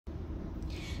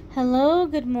Hello,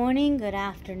 good morning, good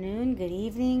afternoon, good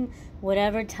evening,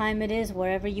 whatever time it is,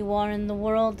 wherever you are in the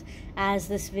world as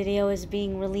this video is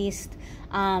being released.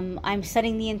 I'm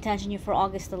setting the intention here for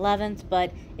August 11th,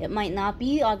 but it might not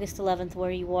be August 11th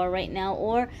where you are right now,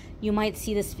 or you might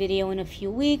see this video in a few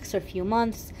weeks or a few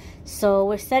months. So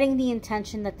we're setting the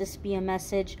intention that this be a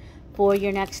message for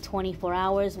your next 24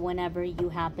 hours whenever you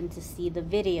happen to see the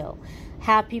video.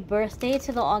 Happy birthday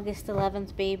to the August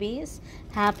 11th babies.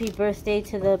 Happy birthday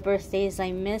to the birthdays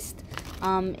I missed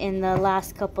in the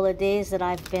last couple of days that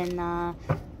I've been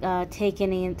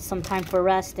taking some time for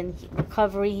rest and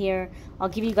recovery here. I'll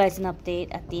give you guys an update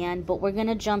at the end, but we're going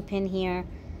to jump in here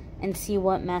and see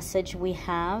what message we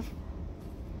have.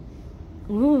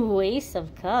 Ooh, Ace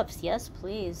of Cups. Yes,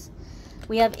 please.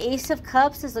 We have Ace of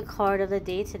Cups as a card of the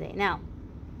day today. Now,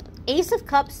 Ace of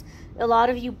Cups, a lot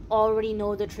of you already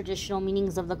know the traditional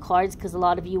meanings of the cards because a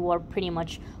lot of you are pretty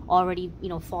much already,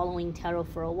 following tarot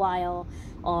for a while,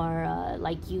 or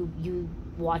like you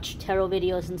watch tarot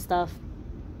videos and stuff.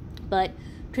 But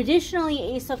traditionally,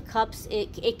 Ace of Cups,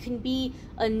 it can be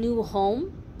a new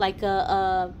home, like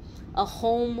a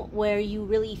home where you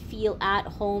really feel at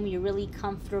home, you're really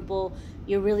comfortable,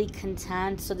 you're really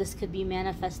content. So this could be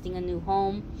manifesting a new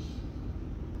home.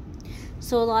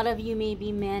 So a lot of you may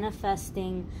be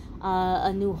manifesting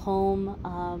a new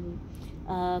home,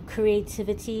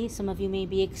 creativity. Some of you may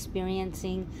be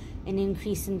experiencing an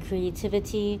increase in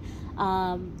creativity.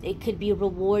 It could be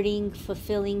rewarding,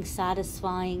 fulfilling,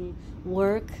 satisfying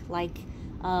work, like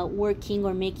working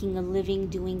or making a living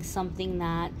doing something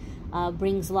that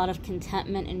brings a lot of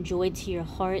contentment and joy to your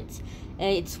heart.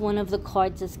 It's one of the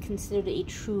cards that's considered a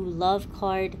true love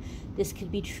card. This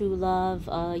could be true love,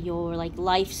 your like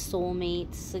life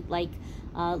soulmate, like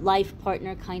life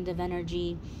partner kind of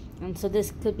energy. And so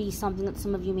this could be something that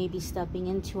some of you may be stepping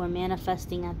into or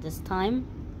manifesting at this time.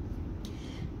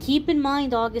 Keep in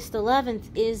mind, August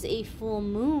 11th is a full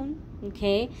moon,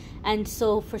 okay? And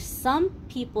so for some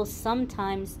people,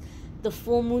 sometimes the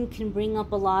full moon can bring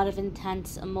up a lot of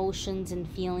intense emotions and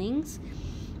feelings.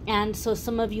 And so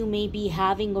some of you may be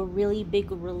having a really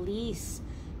big release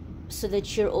so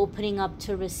that you're opening up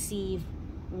to receive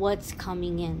what's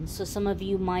coming in. So some of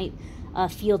you might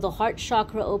feel the heart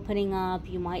chakra opening up.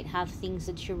 You might have things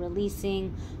that you're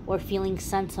releasing or feeling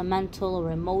sentimental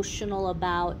or emotional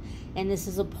about. And this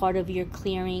is a part of your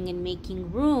clearing and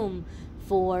making room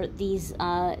for these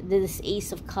this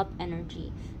Ace of Cup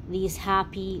energy, these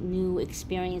happy new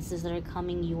experiences that are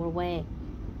coming your way.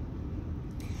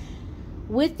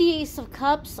 With the Ace of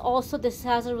Cups, also this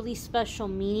has a really special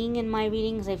meaning in my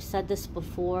readings. I've said this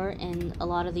before in a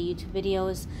lot of the YouTube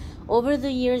videos. Over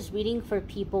the years reading for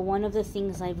people, one of the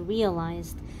things I've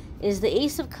realized is the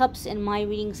Ace of Cups in my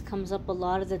readings comes up a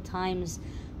lot of the times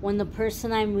when the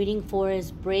person I'm reading for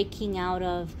is breaking out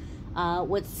of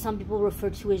what some people refer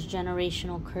to as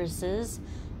generational curses,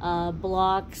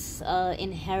 blocks,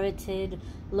 inherited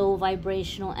low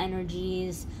vibrational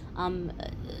energies,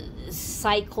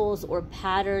 cycles or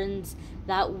patterns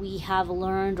that we have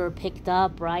learned or picked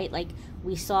up, right? Like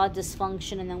we saw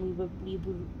dysfunction and then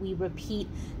we repeat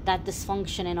that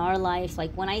dysfunction in our life.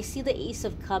 Like when I see the Ace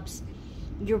of Cups,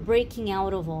 you're breaking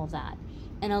out of all that.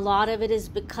 And a lot of it is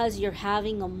because you're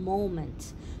having a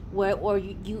moment where, or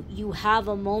you have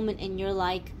a moment and you're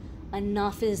like,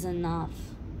 enough is enough.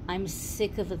 I'm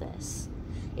sick of this.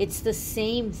 It's the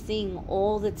same thing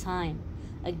all the time,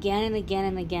 again and again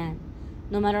and again.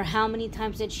 No matter how many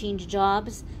times I change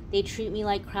jobs, they treat me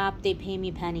like crap, they pay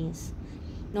me pennies.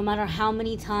 No matter how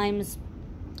many times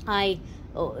I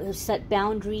set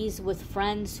boundaries with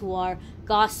friends who are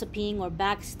gossiping or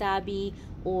backstabby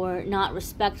or not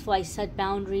respectful, I set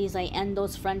boundaries, I end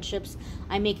those friendships,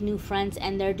 I make new friends,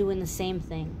 and they're doing the same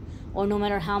thing. Or no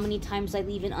matter how many times I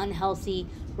leave an unhealthy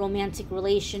romantic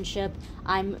relationship,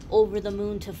 I'm over the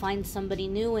moon to find somebody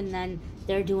new, and then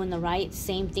they're doing the right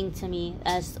same thing to me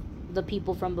as the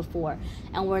people from before.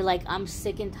 And we're like, I'm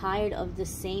sick and tired of the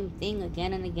same thing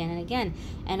again and again and again,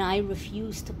 and I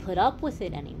refuse to put up with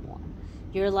it anymore.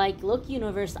 You're like, look,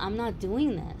 universe, I'm not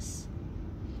doing this.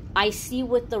 I see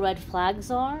what the red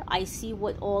flags are. I see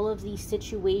what all of these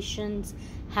situations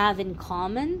have in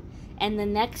common. And the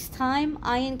next time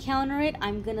I encounter it,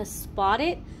 I'm going to spot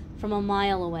it from a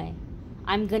mile away.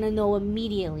 I'm going to know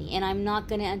immediately, and I'm not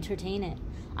going to entertain it.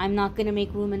 I'm not going to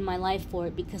make room in my life for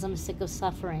it because I'm sick of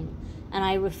suffering. And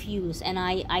I refuse, and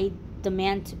I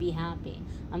demand to be happy.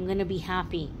 I'm going to be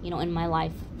happy, in my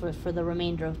life for the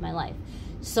remainder of my life.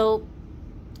 So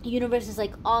universe is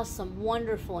like, awesome,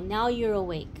 wonderful. Now you're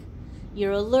awake.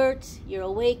 You're alert, you're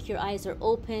awake, your eyes are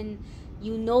open.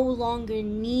 You no longer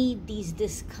need these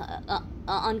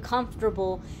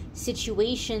uncomfortable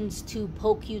situations to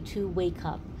poke you to wake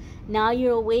up. Now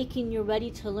you're awake and you're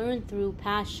ready to learn through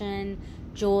passion,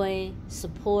 joy,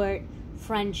 support,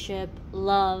 friendship,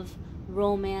 love,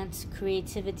 romance,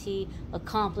 creativity,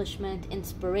 accomplishment,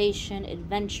 inspiration,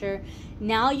 adventure.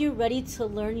 Now you're ready to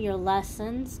learn your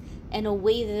lessons in a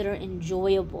way that are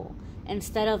enjoyable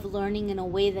instead of learning in a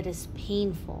way that is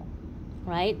painful,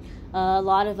 right? A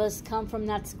lot of us come from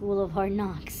that school of hard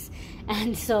knocks,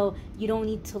 and so you don't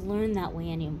need to learn that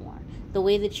way anymore. The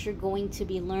way that you're going to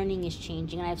be learning is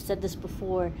changing. And I've said this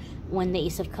before when the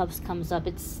Ace of Cups comes up.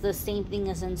 It's the same thing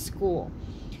as in school.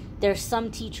 There's some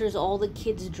teachers all the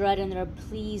kids dread, and they're,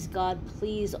 please God,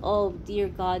 please, oh dear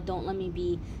God, don't let me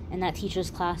be in that teacher's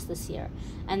class this year.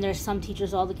 And there's some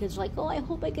teachers all the kids are like, oh, I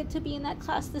hope I get to be in that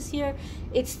class this year.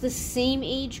 It's the same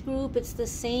age group, it's the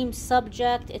same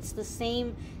subject, it's the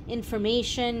same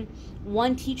information.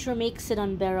 One teacher makes it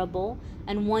unbearable,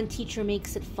 and one teacher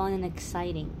makes it fun and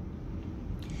exciting.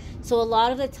 So a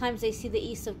lot of the times they see the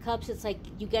Ace of Cups, it's like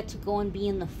you get to go and be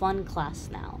in the fun class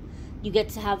now. You get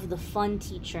to have the fun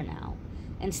teacher now,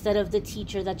 instead of the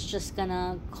teacher that's just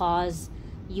gonna cause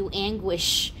you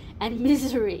anguish and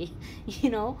misery,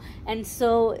 you know? And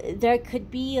so there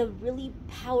could be a really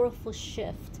powerful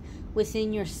shift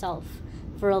within yourself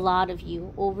for a lot of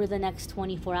you over the next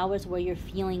 24 hours where you're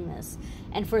feeling this.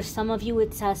 And for some of you,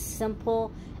 it's as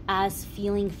simple as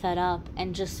feeling fed up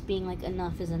and just being like,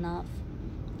 enough is enough.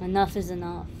 Enough is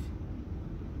enough.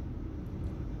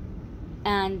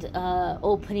 And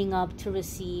opening up to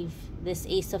receive this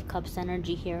Ace of Cups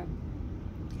energy here.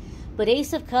 But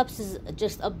Ace of Cups is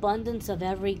just abundance of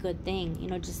every good thing, you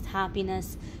know, just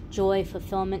happiness, joy,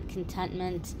 fulfillment,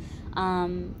 contentment.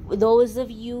 Those of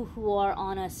you who are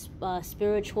on a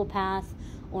spiritual path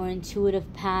or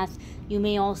intuitive path, you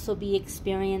may also be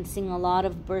experiencing a lot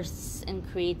of bursts in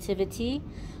creativity.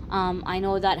 I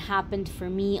know that happened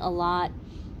for me a lot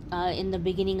in the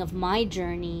beginning of my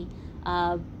journey.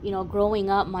 You know, growing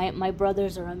up, my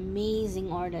brothers are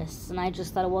amazing artists, and I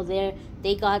just thought, well,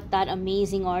 they got that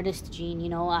amazing artist gene, you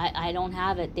know, I don't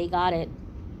have it, they got it.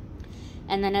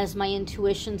 And then as my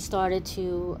intuition started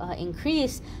to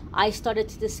increase, I started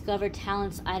to discover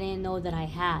talents I didn't know that I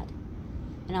had.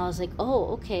 And I was like,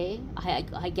 oh, okay,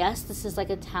 I guess this is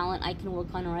like a talent I can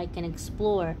work on or I can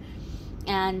explore.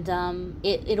 And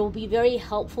it'll be very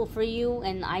helpful for you,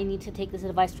 and I need to take this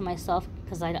advice for myself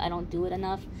because I don't do it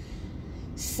enough.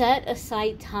 Set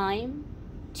aside time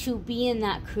to be in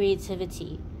that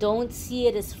creativity. Don't see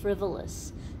it as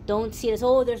frivolous. Don't see it as,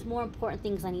 oh, there's more important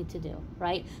things I need to do,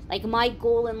 right? Like, my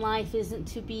goal in life isn't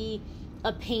to be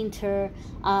a painter,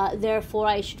 therefore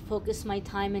I should focus my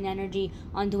time and energy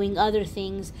on doing other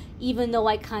things, even though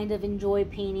I kind of enjoy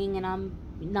painting and I'm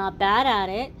not bad at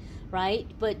it, right?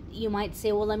 But you might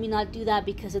say, well, let me not do that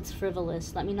because it's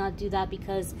frivolous. Let me not do that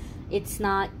because it's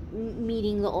not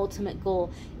meeting the ultimate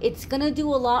goal. It's going to do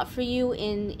a lot for you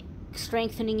in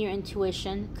strengthening your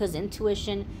intuition, because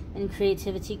intuition and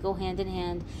creativity go hand in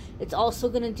hand. It's also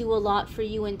going to do a lot for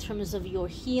you in terms of your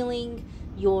healing,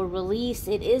 your release.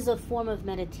 It is a form of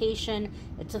meditation.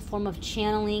 It's a form of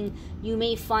channeling. You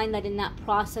may find that in that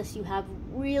process you have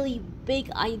really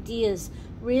big ideas,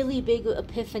 really big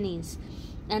epiphanies.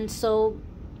 And so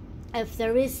if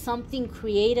there is something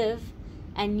creative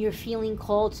and you're feeling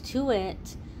called to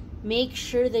it, make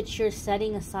sure that you're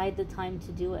setting aside the time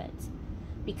to do it,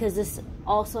 because this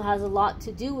also has a lot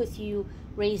to do with you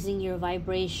raising your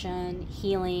vibration,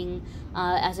 healing.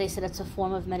 As I said, it's a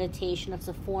form of meditation. It's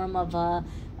a form of a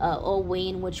way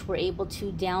in which we're able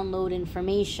to download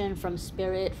information from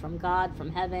spirit, from God,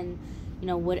 from heaven, you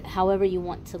know, however you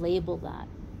want to label that.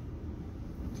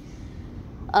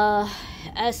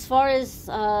 As far as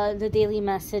the daily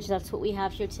message, that's what we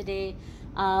have here today.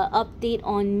 Update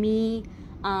on me.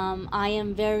 I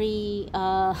am very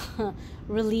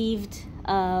relieved.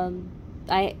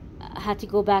 I had to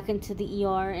go back into the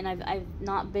ER, and I've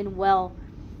not been well,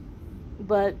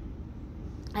 but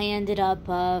I ended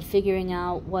up figuring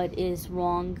out what is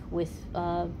wrong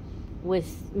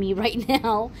with me right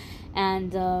now,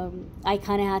 and I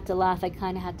kind of had to laugh. I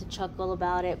kind of had to chuckle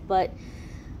about it, but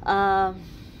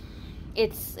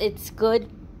it's good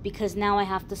because now I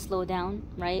have to slow down,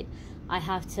 right? I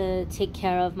have to take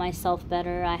care of myself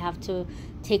better. I have to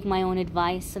take my own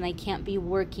advice, and I can't be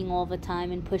working all the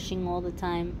time and pushing all the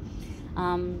time.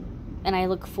 And I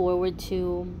look forward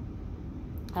to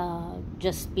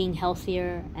just being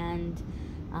healthier and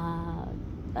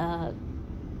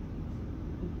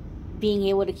being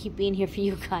able to keep being here for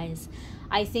you guys.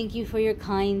 I thank you for your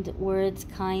kind words,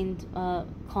 kind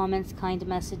comments, kind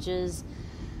messages.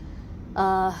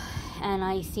 And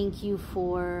I thank you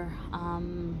for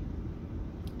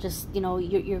just, you know,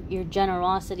 your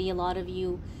generosity. A lot of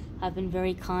you have been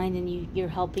very kind, and you're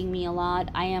helping me a lot.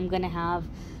 I am going to have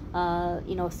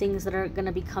you know, things that are going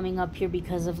to be coming up here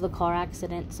because of the car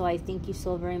accident. So I thank you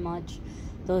so very much,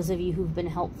 those of you who've been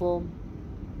helpful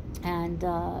and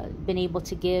been able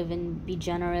to give and be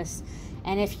generous.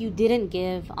 And if you didn't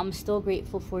give, I'm still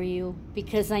grateful for you,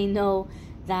 because I know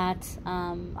that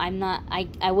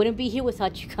I wouldn't be here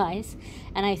without you guys.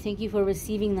 And I thank you for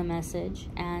receiving the message.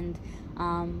 And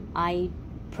I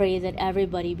pray that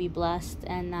everybody be blessed,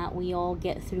 and that we all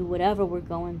get through whatever we're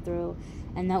going through,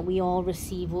 and that we all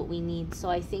receive what we need. So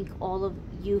I thank all of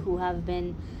you who have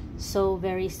been so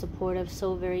very supportive,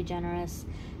 so very generous,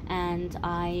 and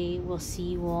I will see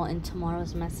you all in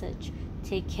tomorrow's message.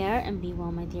 Take care and be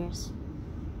well, my dears.